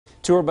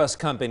Tour bus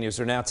companies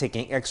are now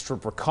taking extra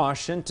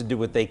precaution to do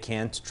what they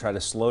can to try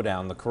to slow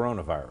down the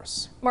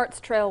coronavirus. Mart's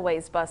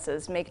Trailways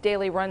buses make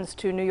daily runs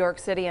to New York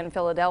City and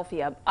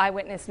Philadelphia.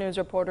 Eyewitness News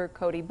reporter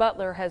Cody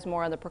Butler has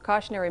more on the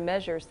precautionary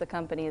measures the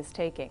company is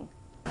taking.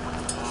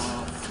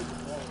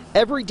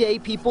 Every day,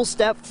 people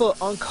step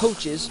foot on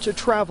coaches to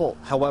travel.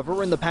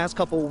 However, in the past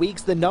couple of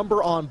weeks, the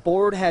number on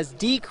board has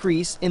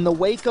decreased in the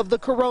wake of the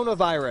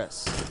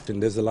coronavirus.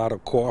 And there's a lot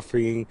of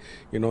coughing,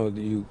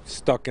 you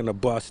stuck in a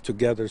bus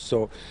together,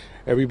 so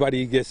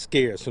everybody gets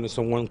scared. As soon as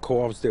someone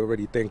coughs, they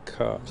already think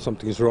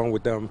something's wrong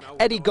with them.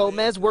 Eddie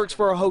Gomez works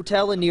for a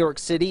hotel in New York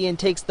City and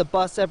takes the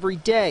bus every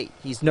day.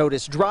 He's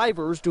noticed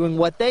drivers doing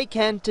what they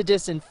can to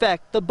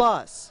disinfect the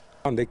bus.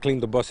 They clean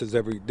the buses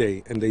every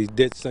day, and they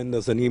did send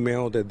us an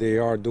email that they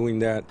are doing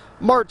that.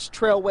 Mart's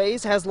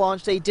Trailways has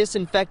launched a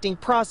disinfecting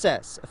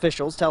process.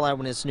 Officials tell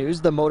Eyewitness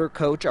News the motor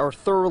coach are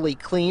thoroughly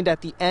cleaned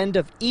at the end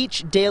of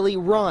each daily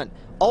run.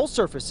 All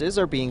surfaces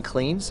are being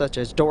cleaned, such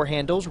as door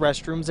handles,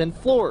 restrooms, and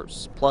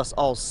floors. Plus,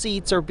 all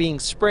seats are being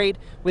sprayed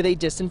with a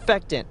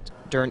disinfectant.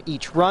 During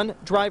each run,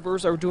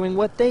 drivers are doing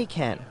what they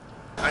can.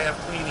 I have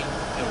cleaning,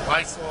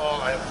 Lysol,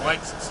 I have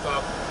wipes and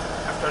stuff.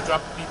 After I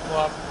drop the people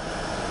off,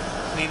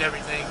 clean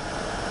everything,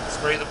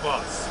 spray the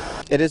bus.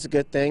 It is a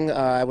good thing.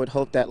 I would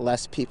hope that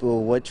less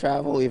people would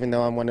travel, even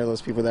though I'm one of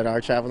those people that are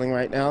traveling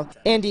right now.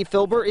 Andy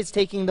Filber is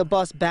taking the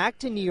bus back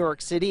to New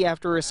York City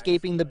after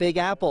escaping the Big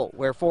Apple,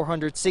 where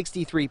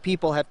 463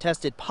 people have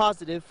tested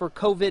positive for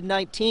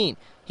COVID-19.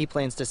 He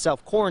plans to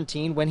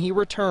self-quarantine when he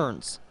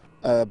returns.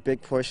 A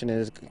big portion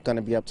is going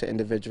to be up to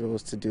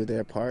individuals to do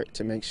their part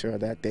to make sure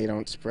that they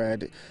don't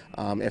spread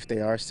if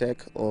they are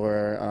sick,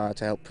 or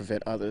to help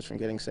prevent others from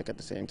getting sick at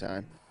the same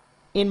time.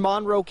 In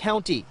Monroe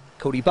County,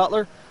 Cody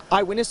Butler,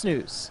 Eyewitness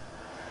News.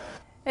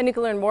 And you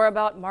can learn more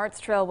about Mart's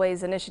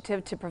Trailways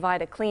initiative to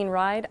provide a clean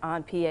ride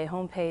on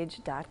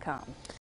PAHomepage.com.